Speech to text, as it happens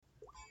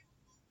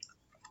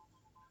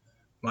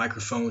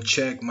Microphone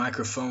check,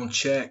 microphone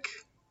check,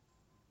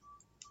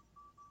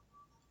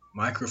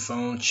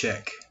 microphone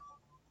check.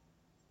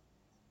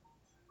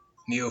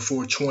 Neo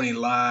 420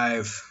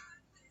 live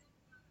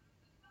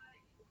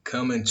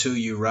coming to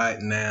you right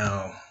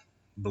now.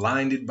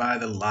 Blinded by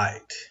the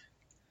light.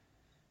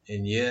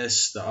 And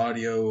yes, the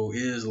audio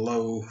is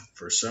low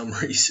for some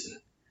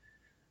reason.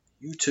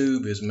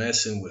 YouTube is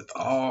messing with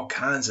all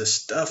kinds of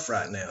stuff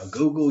right now.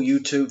 Google,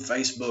 YouTube,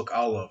 Facebook,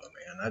 all of it,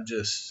 man. I'm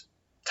just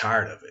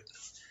tired of it.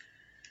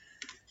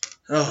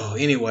 Oh,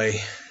 anyway,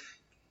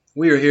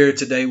 we are here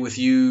today with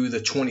you the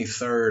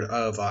 23rd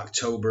of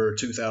October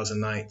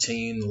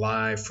 2019,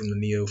 live from the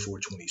Neo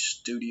 420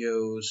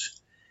 studios.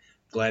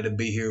 Glad to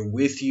be here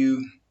with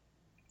you.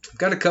 I've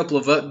got a couple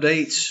of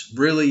updates.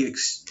 Really,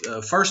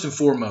 first and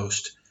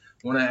foremost,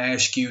 I want to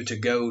ask you to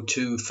go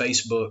to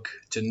Facebook,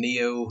 to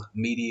Neo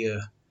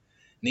Media,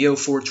 Neo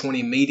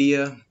 420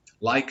 Media.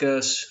 Like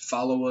us,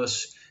 follow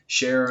us,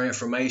 share our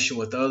information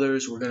with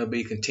others. We're going to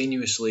be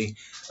continuously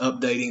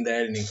updating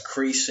that and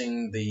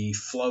increasing the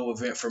flow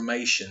of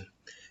information.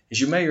 As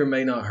you may or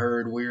may not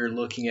heard, we're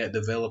looking at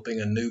developing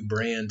a new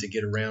brand to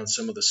get around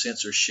some of the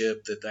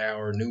censorship that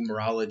our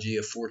numerology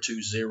of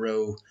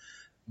 420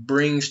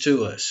 brings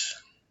to us.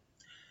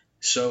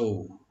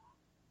 So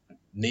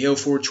Neo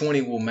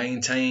 420 will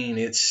maintain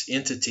its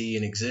entity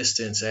and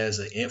existence as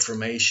an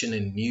information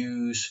and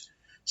news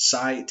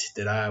site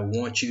that I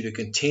want you to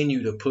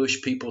continue to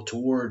push people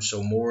towards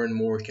so more and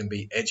more can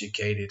be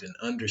educated and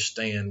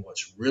understand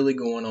what's really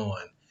going on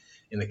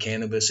in the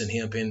cannabis and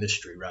hemp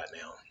industry right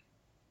now.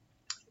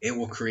 It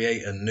will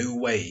create a new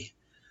way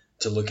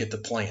to look at the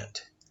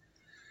plant.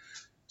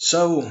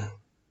 So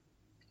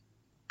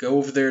go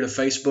over there to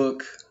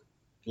Facebook,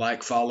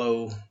 like,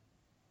 follow,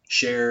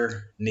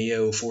 share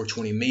Neo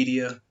 420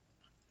 Media.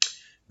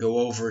 Go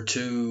over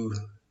to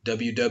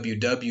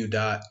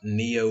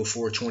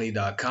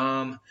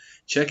www.neo420.com.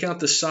 Check out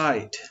the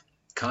site.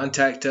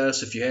 Contact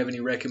us if you have any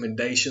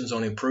recommendations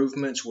on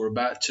improvements. We're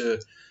about to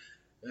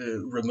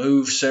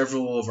remove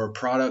several of our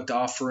product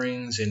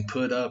offerings and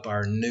put up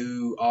our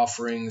new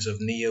offerings of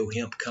Neo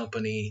Hemp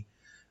Company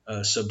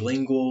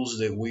sublinguals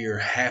that we are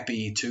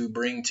happy to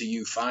bring to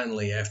you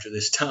finally after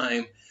this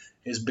time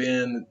has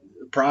been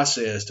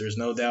processed. There's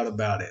no doubt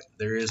about it.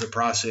 There is a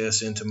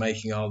process into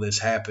making all this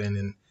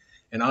happen,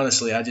 and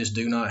honestly, I just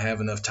do not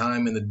have enough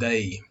time in the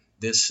day.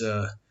 This,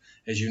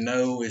 as you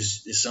know,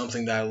 is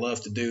something that I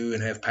love to do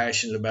and have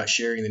passion about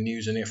sharing the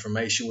news and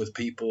information with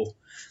people,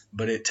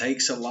 but it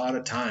takes a lot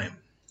of time.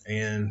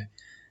 And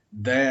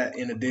that,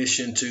 in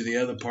addition to the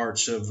other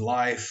parts of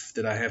life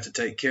that I have to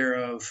take care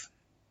of,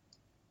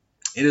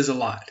 it is a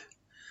lot.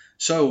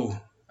 So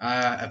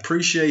I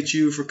appreciate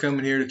you for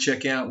coming here to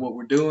check out what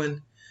we're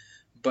doing.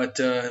 But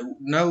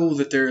know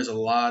that there is a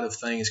lot of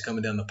things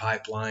coming down the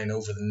pipeline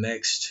over the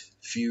next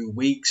few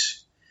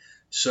weeks.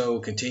 So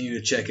continue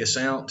to check us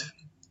out.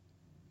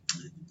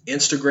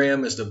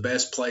 Instagram is the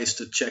best place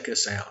to check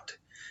us out.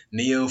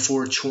 Neo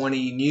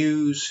 420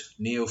 News,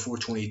 Neo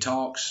 420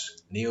 Talks,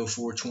 Neo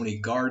 420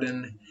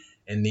 Garden,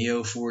 and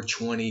Neo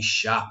 420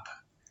 Shop.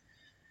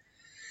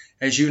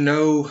 As you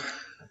know,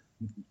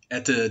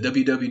 at the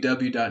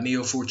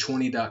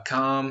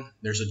www.neo420.com,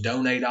 there's a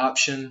donate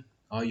option.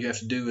 All you have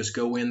to do is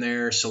go in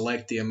there,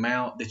 select the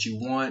amount that you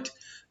want,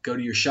 go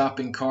to your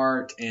shopping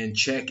cart, and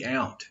check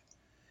out.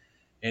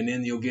 And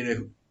then you'll get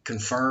a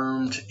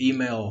confirmed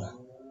email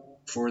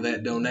for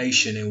that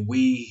donation. And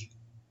we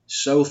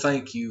so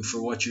thank you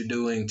for what you're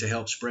doing to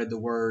help spread the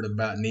word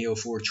about Neo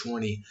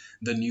 420,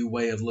 the new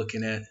way of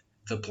looking at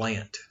the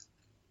plant.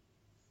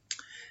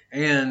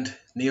 And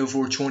Neo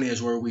 420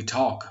 is where we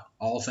talk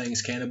all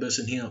things cannabis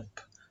and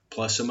hemp,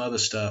 plus some other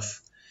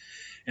stuff.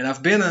 And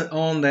I've been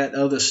on that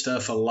other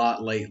stuff a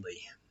lot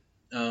lately.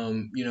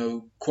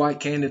 Quite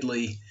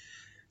candidly,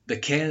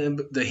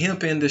 the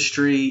hemp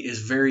industry is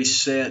very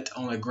set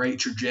on a great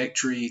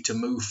trajectory to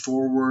move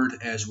forward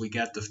as we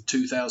got the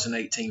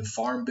 2018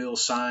 Farm Bill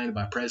signed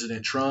by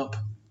President Trump.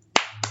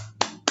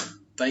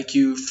 Thank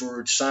you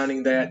for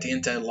signing that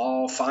into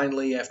law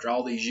finally after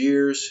all these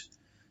years.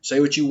 Say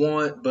what you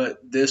want, but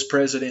this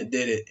president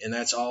did it, and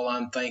that's all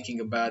I'm thinking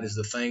about is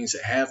the things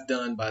that have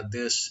done by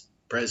this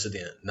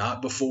president.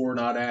 Not before,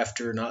 not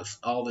after, not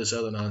all this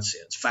other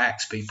nonsense.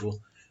 Facts,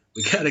 people.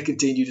 We got to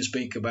continue to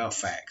speak about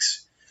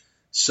facts.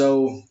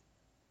 So,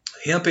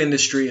 hemp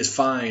industry is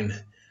fine.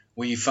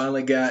 We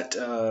finally got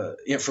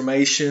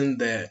information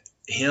that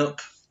hemp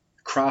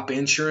crop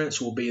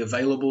insurance will be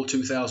available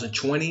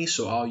 2020.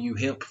 So all you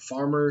hemp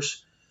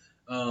farmers,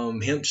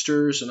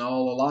 hempsters, and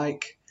all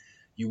alike,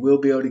 you will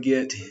be able to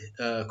get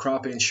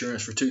crop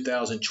insurance for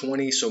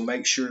 2020. So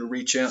make sure to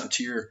reach out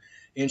to your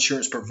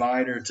insurance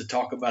provider to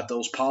talk about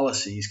those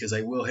policies because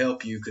they will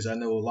help you. Because I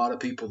know a lot of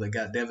people that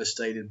got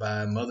devastated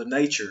by Mother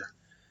Nature,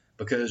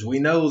 because we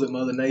know that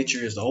Mother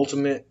Nature is the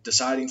ultimate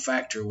deciding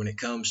factor when it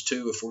comes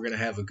to if we're going to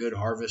have a good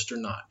harvest or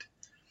not.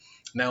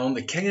 Now, on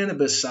the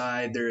cannabis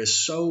side, there is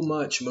so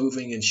much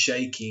moving and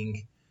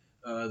shaking.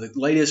 The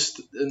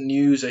latest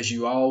news, as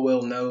you all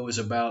well know, is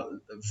about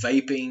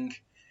vaping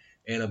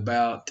and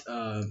about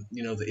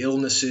the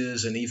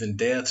illnesses and even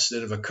deaths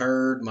that have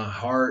occurred. My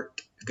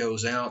heart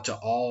goes out to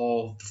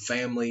all the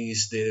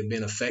families that have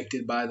been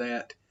affected by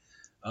that.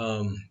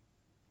 Um,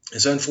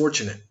 it's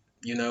unfortunate.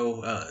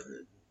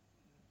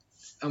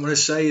 I'm going to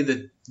say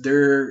that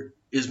there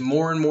is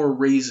more and more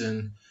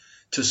reason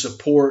to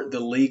support the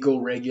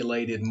legal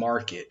regulated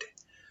market,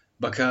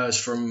 because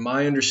from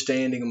my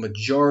understanding, a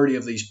majority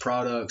of these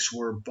products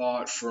were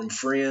bought from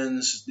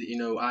friends,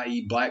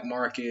 i.e. black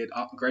market,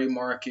 gray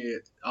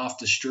market, off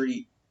the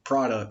street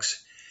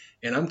products.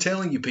 And I'm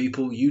telling you,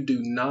 people, you do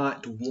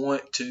not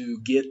want to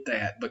get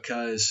that,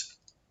 because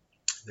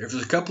there's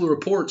a couple of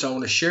reports I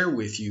want to share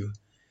with you.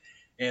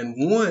 And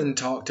one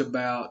talked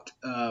about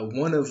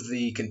one of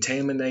the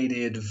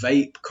contaminated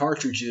vape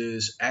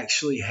cartridges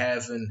actually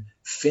having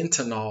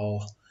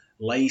fentanyl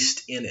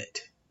laced in it.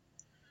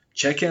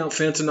 Check out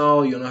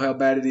fentanyl. You'll know how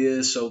bad it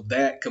is. So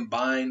that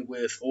combined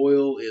with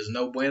oil is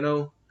no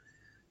bueno.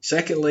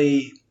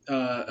 Secondly,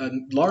 a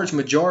large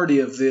majority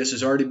of this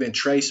has already been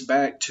traced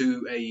back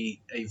to a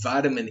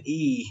vitamin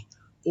E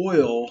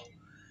oil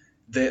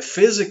that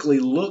physically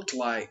looked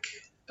like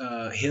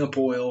hemp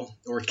oil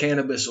or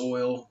cannabis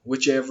oil,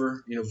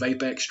 whichever,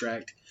 vape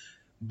extract,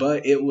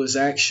 but it was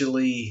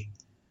actually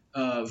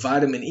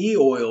vitamin E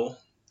oil,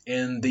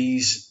 and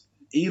these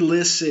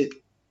illicit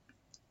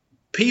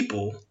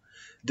people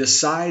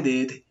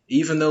decided,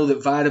 even though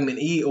that vitamin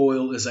E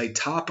oil is a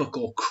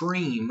topical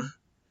cream,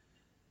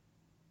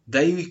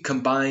 they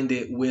combined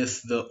it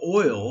with the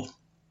oil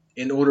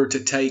in order to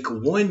take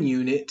one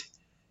unit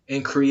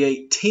and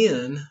create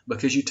 10,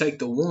 because you take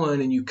the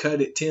one and you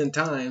cut it 10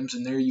 times,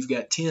 and there you've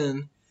got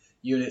 10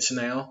 units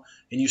now,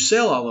 and you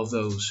sell all of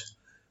those.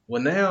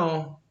 Well,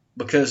 now,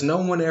 because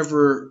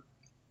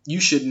you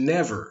should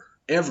never,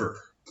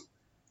 ever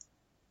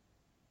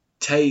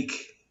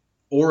take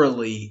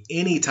orally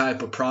any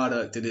type of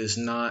product that is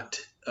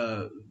not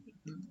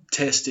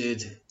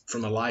tested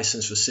from a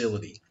licensed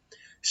facility.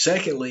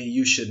 Secondly,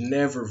 you should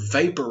never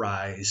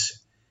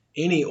vaporize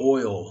any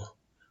oil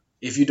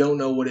if you don't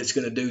know what it's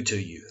going to do to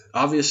you.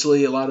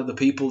 Obviously, a lot of the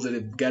people that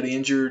have got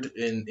injured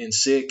and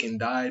sick and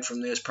died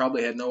from this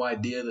probably had no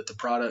idea that the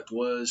product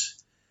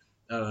was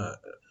a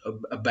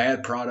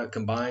bad product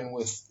combined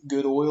with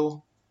good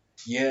oil,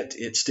 yet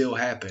it still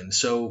happened.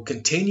 So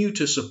continue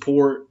to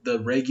support the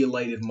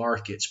regulated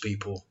markets,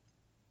 people.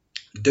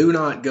 Do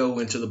not go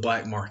into the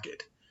black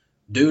market.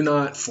 Do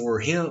not for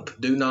hemp,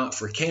 do not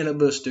for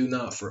cannabis, do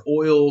not for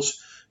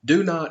oils,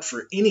 do not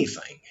for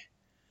anything.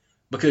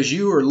 Because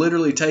you are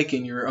literally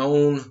taking your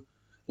own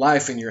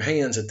life in your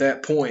hands at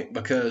that point,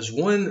 because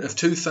one of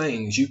two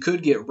things: you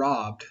could get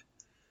robbed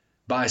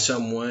by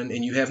someone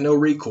and you have no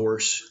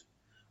recourse,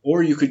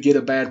 or you could get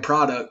a bad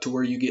product to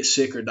where you get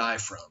sick or die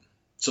from.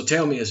 So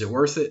tell me, is it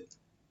worth it?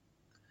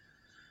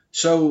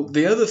 So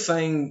the other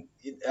thing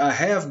I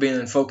have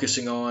been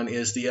focusing on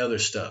is the other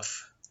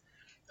stuff.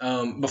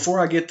 Before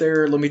I get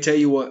there, let me tell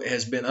you what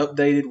has been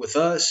updated with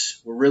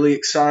us. We're really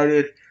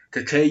excited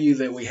to tell you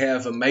that we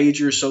have a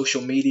major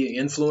social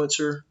media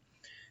influencer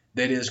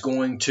that is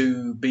going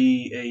to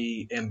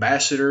be an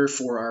ambassador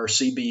for our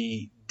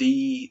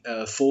CBD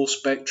full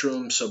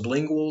spectrum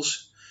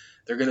sublinguals.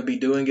 They're going to be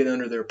doing it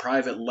under their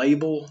private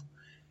label,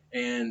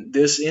 and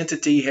this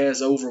entity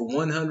has over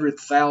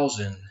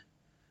 100,000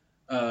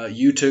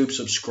 YouTube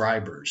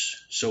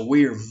subscribers. So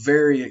we are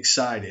very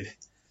excited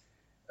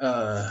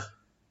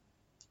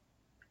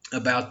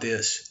about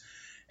this,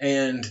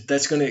 and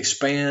that's going to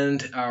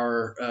expand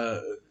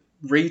our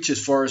reach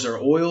as far as our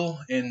oil.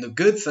 And the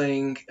good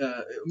thing,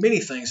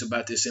 many things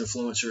about this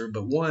influencer,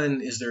 but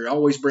one is they're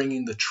always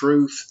bringing the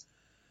truth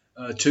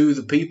to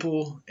the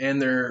people,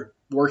 and they're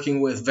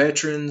working with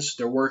veterans,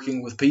 they're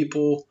working with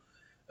people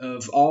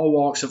of all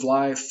walks of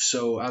life.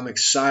 So I'm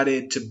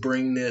excited to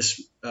bring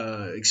this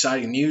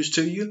exciting news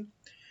to you.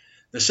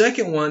 The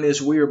second one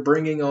is we are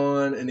bringing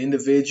on an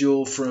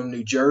individual from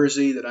New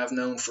Jersey that I've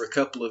known for a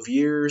couple of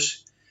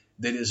years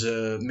that is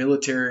a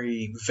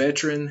military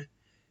veteran,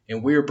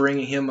 and we are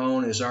bringing him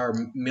on as our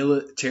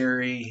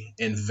military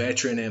and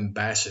veteran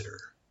ambassador.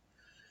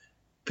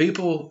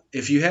 People,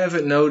 if you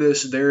haven't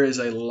noticed, there is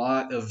a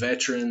lot of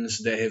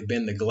veterans that have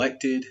been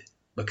neglected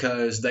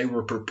because they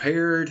were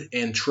prepared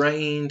and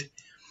trained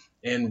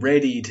and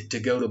ready to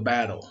go to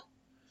battle,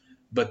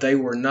 but they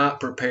were not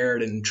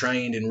prepared and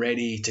trained and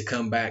ready to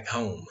come back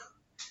home.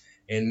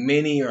 And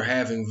many are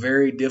having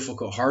very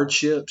difficult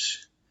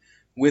hardships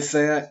with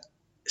that.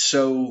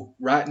 So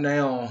right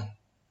now,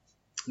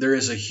 there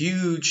is a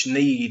huge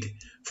need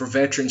for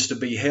veterans to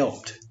be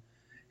helped.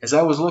 As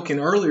I was looking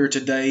earlier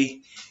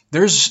today,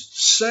 there's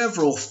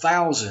several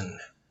thousand,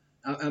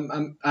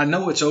 I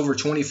know it's over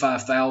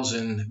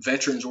 25,000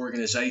 veterans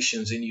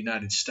organizations in the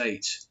United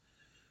States.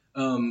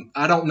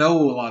 I don't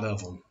know a lot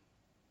of them.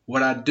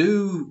 What I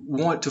do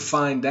want to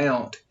find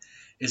out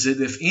is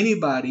that if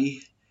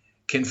anybody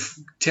can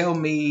tell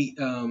me,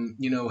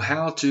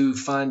 how to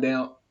find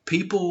out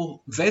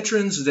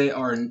veterans that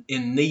are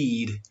in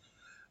need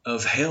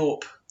of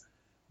help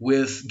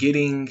with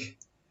getting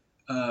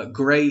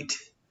great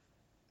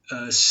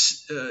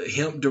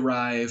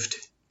hemp-derived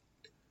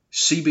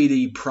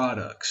CBD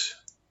products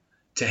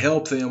to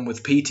help them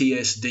with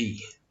PTSD.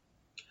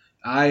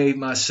 I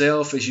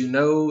myself, as you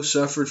know,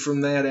 suffered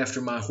from that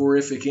after my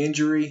horrific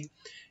injury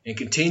and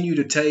continue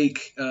to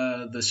take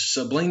the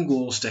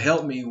sublinguals to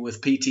help me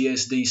with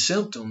PTSD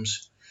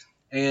symptoms.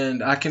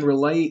 And I can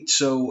relate,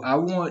 so I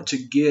want to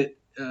get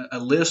a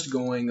list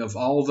going of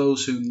all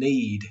those who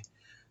need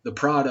the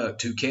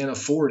product, who can't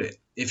afford it.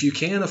 If you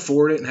can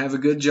afford it and have a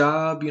good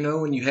job,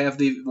 and you have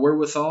the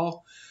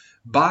wherewithal,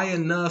 buy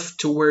enough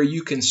to where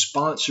you can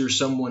sponsor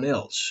someone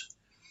else.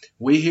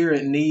 We here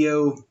at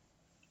Neo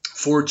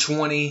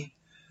 420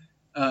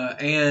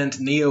 and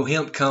Neo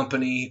Hemp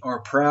Company are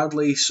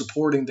proudly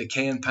supporting the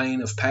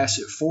campaign of Pass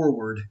It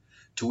Forward,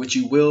 to which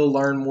you will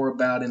learn more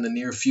about in the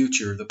near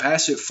future. The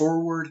Pass It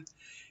Forward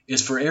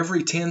is for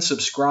every 10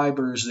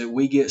 subscribers that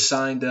we get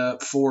signed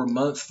up for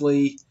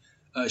monthly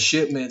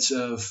shipments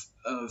of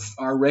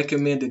our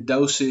recommended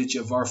dosage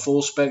of our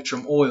full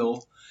spectrum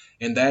oil,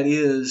 and that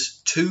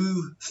is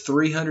 2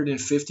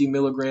 350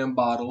 milligram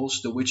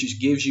bottles, which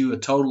gives you a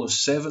total of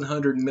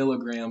 700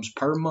 milligrams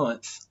per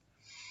month.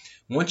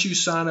 Once you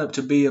sign up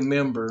to be a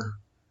member,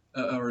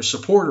 or a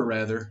supporter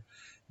rather,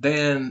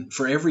 then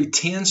for every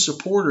 10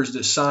 supporters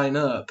that sign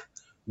up,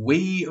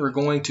 we are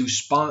going to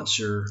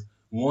sponsor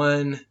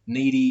one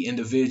needy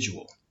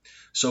individual.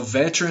 So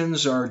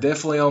veterans are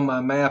definitely on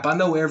my map. I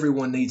know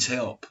everyone needs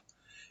help.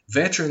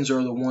 Veterans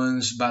are the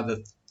ones by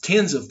the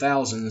tens of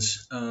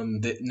thousands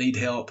that need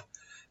help.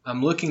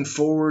 I'm looking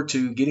forward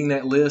to getting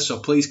that list, so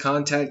please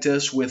contact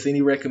us with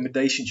any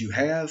recommendations you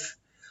have.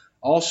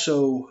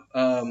 Also,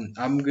 I'm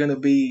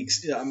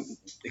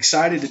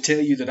excited to tell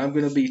you that I'm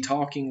going to be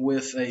talking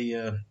with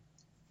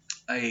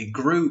a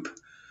group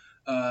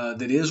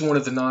that is one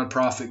of the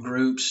nonprofit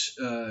groups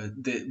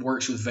that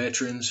works with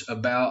veterans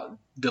about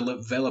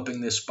developing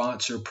this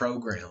sponsor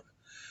program.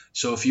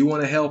 So if you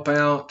want to help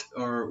out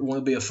or want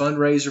to be a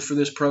fundraiser for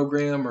this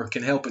program or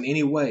can help in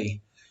any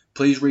way,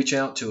 please reach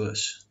out to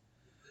us.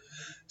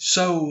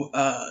 So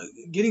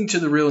getting to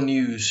the real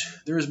news,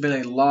 there has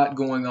been a lot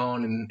going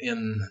on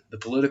in the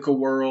political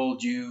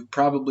world. You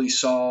probably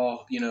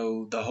saw,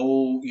 the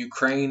whole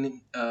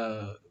Ukraine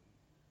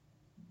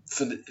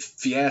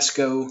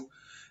fiasco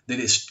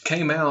that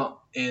came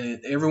out,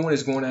 and everyone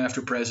is going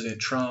after President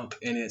Trump,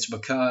 and it's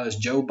because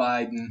Joe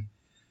Biden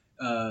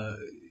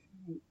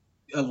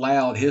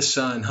allowed his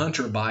son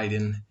Hunter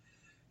Biden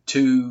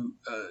to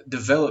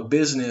develop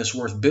business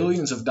worth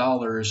billions of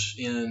dollars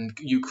in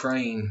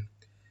Ukraine.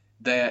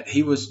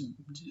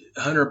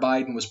 Hunter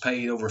Biden was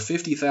paid over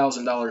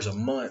 $50,000 a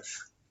month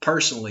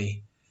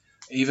personally,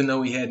 even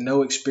though he had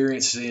no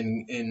experience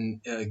in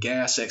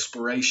gas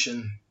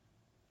exploration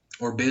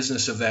or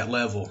business of that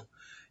level.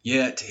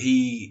 Yet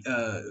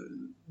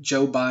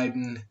Joe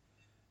Biden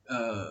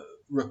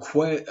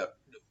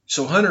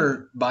so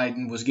Hunter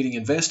Biden was getting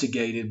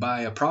investigated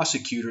by a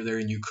prosecutor there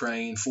in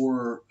Ukraine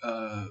for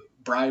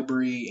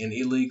bribery and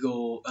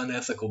illegal,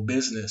 unethical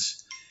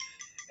business,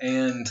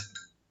 and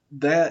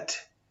that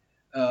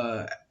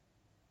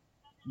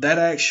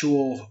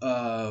actual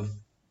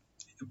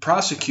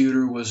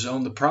prosecutor was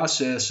on the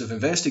process of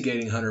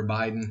investigating Hunter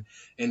Biden,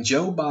 and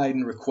Joe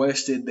Biden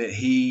requested that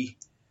he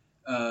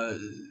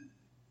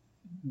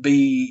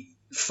be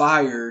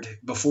fired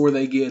before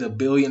they get $1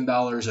 billion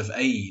of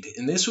aid.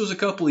 And this was a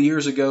couple of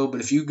years ago, but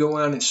if you go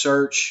out and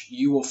search,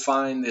 you will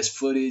find this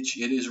footage.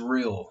 It is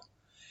real.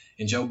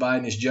 And Joe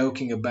Biden is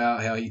joking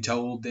about how he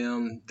told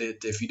them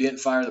that if you didn't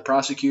fire the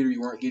prosecutor,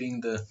 you weren't getting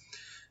the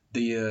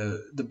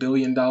 $1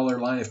 billion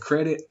line of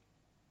credit.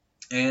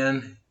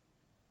 And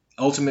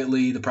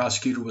ultimately, the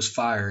prosecutor was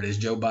fired, as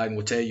Joe Biden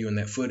will tell you in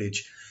that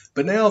footage.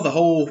 But now the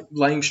whole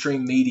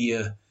lamestream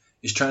media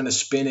is trying to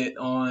spin it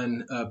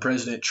on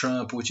President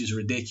Trump, which is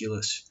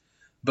ridiculous.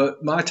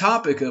 But my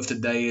topic of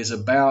today is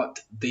about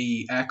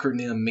the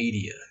acronym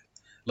media.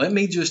 Let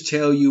me just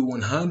tell you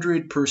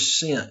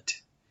 100%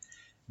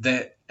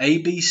 that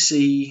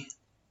ABC,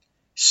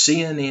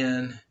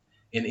 CNN,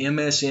 and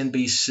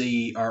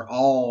MSNBC are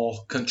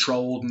all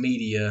controlled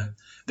media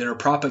that are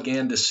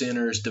propaganda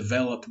centers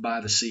developed by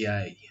the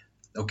CIA.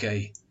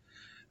 Okay.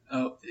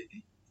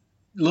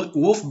 Look,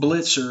 Wolf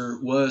Blitzer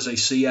was a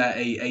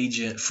CIA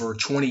agent for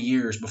 20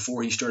 years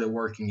before he started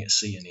working at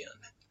CNN.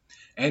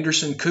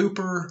 Anderson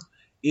Cooper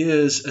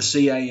is a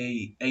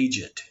CIA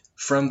agent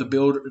from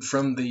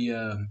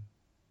the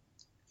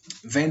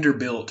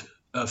Vanderbilt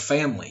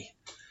family.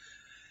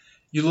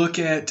 You look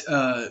at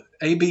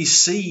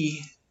ABC,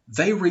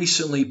 they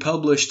recently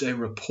published a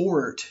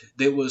report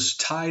that was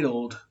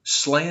titled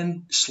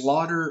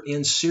Slaughter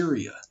in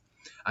Syria.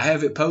 I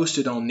have it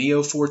posted on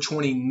Neo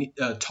 420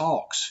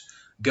 Talks.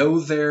 Go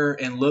there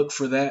and look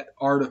for that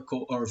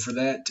article or for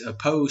that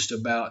post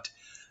about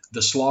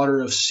the slaughter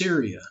of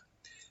Syria.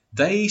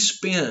 They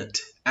spent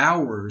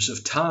hours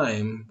of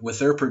time with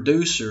their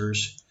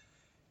producers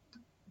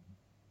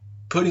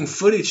putting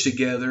footage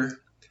together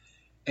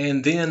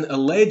and then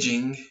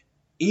alleging,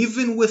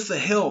 even with the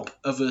help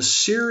of a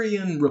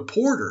Syrian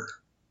reporter,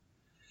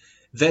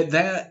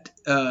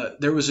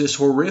 there was this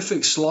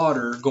horrific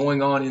slaughter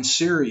going on in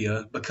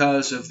Syria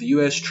because of the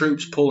U.S.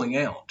 troops pulling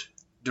out,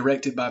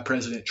 directed by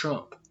President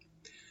Trump.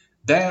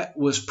 That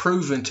was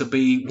proven to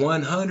be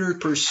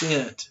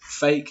 100%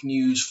 fake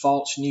news,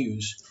 false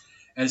news,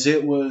 as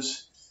it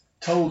was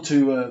told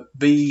to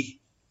be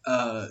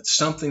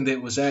something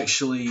that was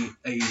actually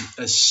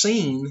a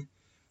scene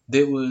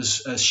that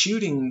was a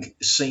shooting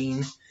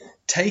scene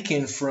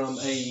taken from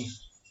a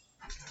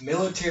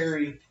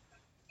military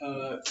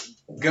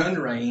gun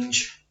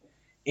range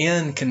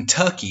in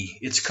Kentucky.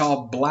 It's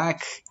called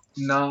Black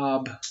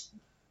Knob.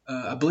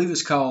 I believe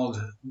it's called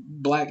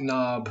Black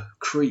Knob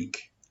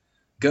Creek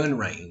gun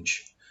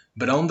range.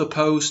 But on the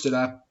post that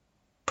I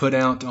put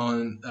out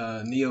on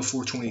Neo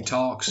 420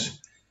 Talks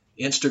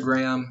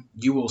Instagram,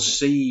 you will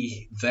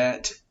see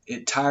that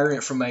entire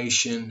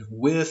information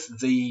with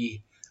the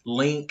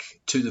link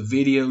to the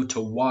video to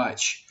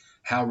watch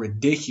how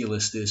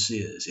ridiculous this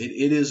is.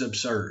 It is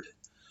absurd.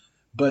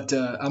 But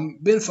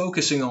I've been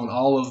focusing on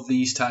all of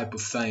these type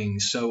of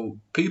things. So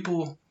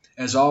people,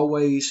 as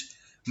always,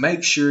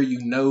 make sure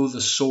you know the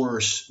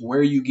source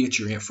where you get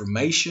your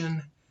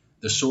information,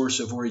 the source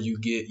of where you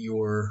get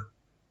your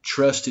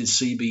trusted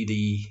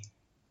CBD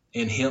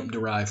and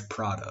hemp-derived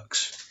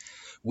products.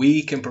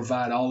 We can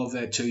provide all of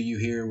that to you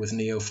here with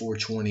Neo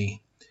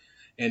 420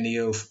 and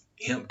Neo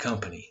Hemp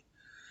Company.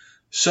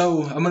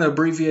 So I'm going to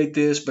abbreviate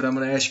this, but I'm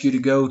going to ask you to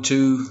go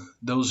to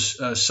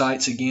those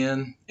sites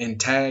again and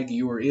tag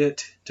your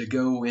it to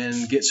go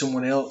and get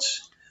someone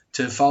else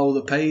to follow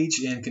the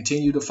page and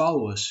continue to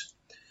follow us.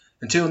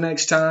 Until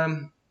next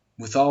time,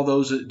 with all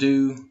those that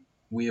do,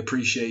 we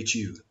appreciate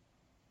you.